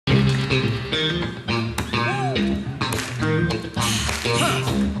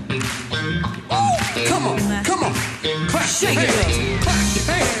Come on, come on, clap, shake your hands, clap your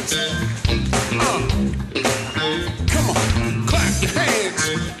hands. Come on, clap your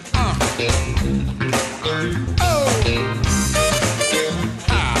hands. Oh,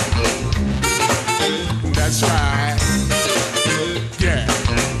 that's right. Yeah,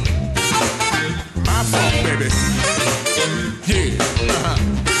 my fault, baby. Yeah,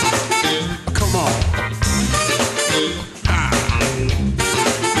 come on.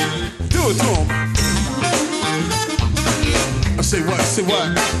 Do it to 'em. Say what, say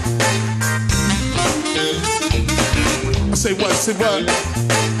what? I say what, say what?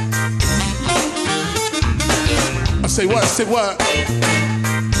 I say what, say what?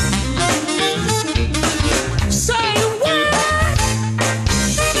 Say what?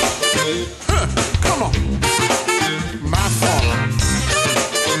 Huh, come on. My fault.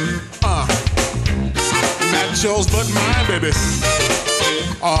 Not yours but mine, baby.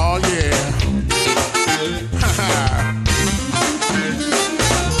 Oh yeah. Ha ha.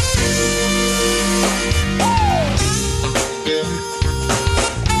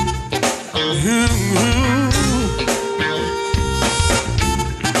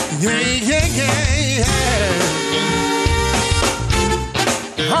 Yeah, yeah, yeah, yeah.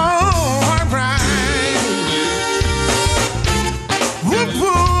 Oh, all right. Whoop,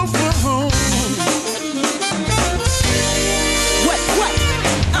 whoop, whoop, whoop. What?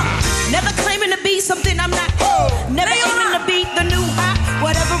 Never claiming to be something I'm not. Never aiming to be the new hot.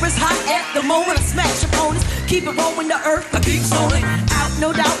 Whatever is hot at the moment, I smash opponents. Keep it rolling, the earth, I keep rolling. Out,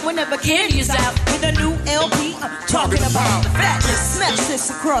 no doubt, whenever candy is out. With a new LP, I'm talking about the fatness. Smash this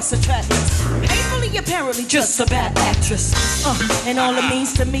across the track list. Painfully, apparently, just a bad actress. And all it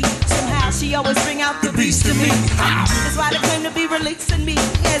means to me, somehow she always bring out the beast in me. That's why they claim to be releasing me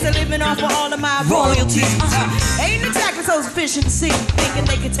as a living off of all of my royalties. Ain't exactly so sufficient to see, thinking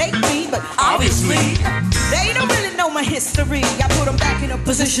they could take me, but obviously they don't really know my history. I put them back in a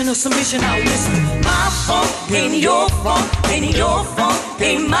position of submission. I'll listen. My fault ain't your fault, ain't your fault,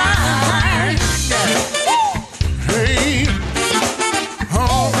 ain't mine. Hey,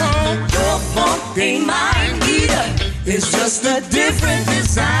 Your fault ain't mine either. It's just a different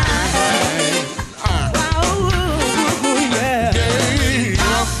design. yeah.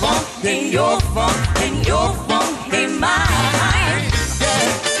 My fault ain't your fault, ain't your fault, ain't mine.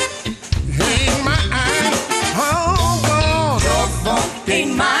 Ain't mine. Your fault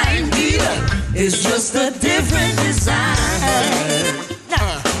ain't mine either. It's just a different design.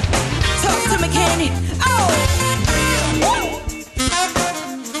 Now, talk to me, Candy. Oh!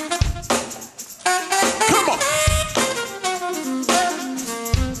 Come on.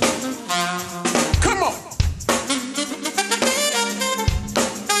 Come on.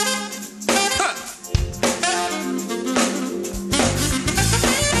 Huh.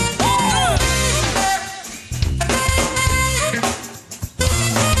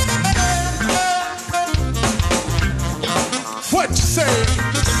 What you say?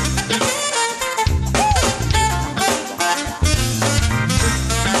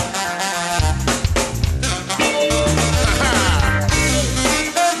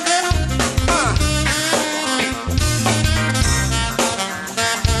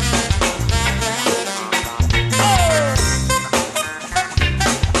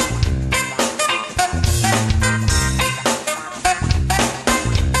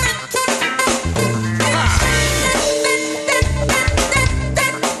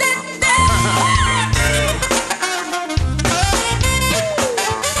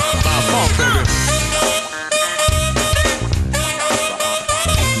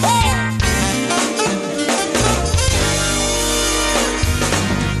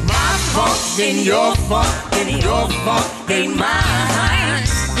 Ain't your fault, ain't your fault, ain't mine.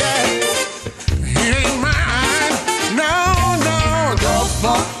 Yeah. It ain't mine. No, no. Your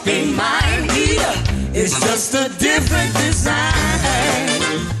fault ain't mine either. It's just a different design.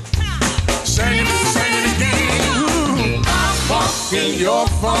 Sing it again. My fault ain't your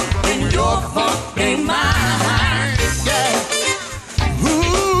fault, ain't your fault, ain't mine.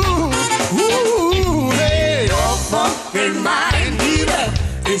 Ooh, ooh, hey. Your fault ain't mine either.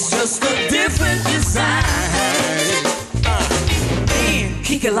 It's just a different design. Man,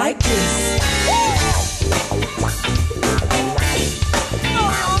 kick it like this.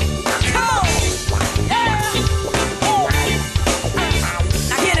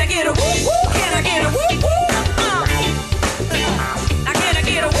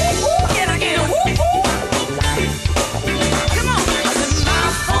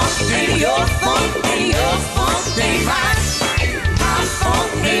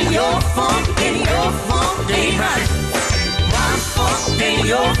 your funk, then your funk ain't right. My funk, then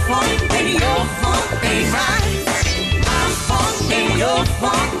your funk, then your funk ain't right. My funk, then your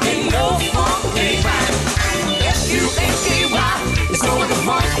funk, then your funk ain't right. F-U-N-K-Y, it's over the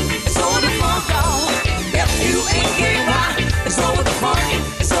funk, it's over the funk, y'all. F-U-N-K-Y, it's over the funk,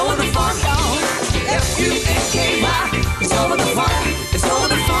 it's over the funk, y'all. F-U-N-K-Y, it's over the funk, it's over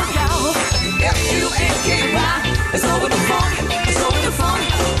the funk, y'all. F-U-N-K-Y, it's over the funk, it's over the funk.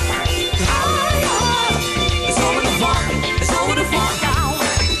 Ah, yeah. It's over the funk, it's over the funk, y'all.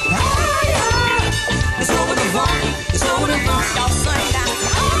 Ah, yeah. It's over the funk, it's over the funk, y'all. Sing that.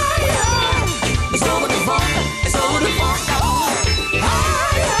 Ah, yeah. It's over the funk, it's over the funk, y'all.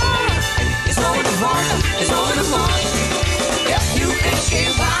 Ah, yeah. It's over the funk, it's over the funk.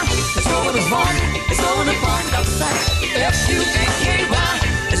 F-U-N-K-Y, it's over the funk, it's over the funk, y'all. Sing. F-U-N-K-Y,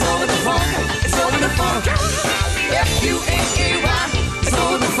 it's over the funk, it's over the funk. F-U-N-K-Y, it's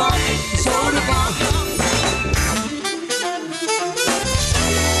over the funk, it's over the funk.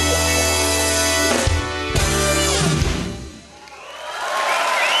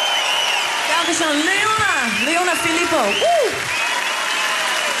 Dankeschön, Leona Filippo. Woo!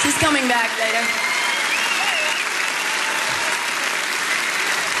 She's coming back later.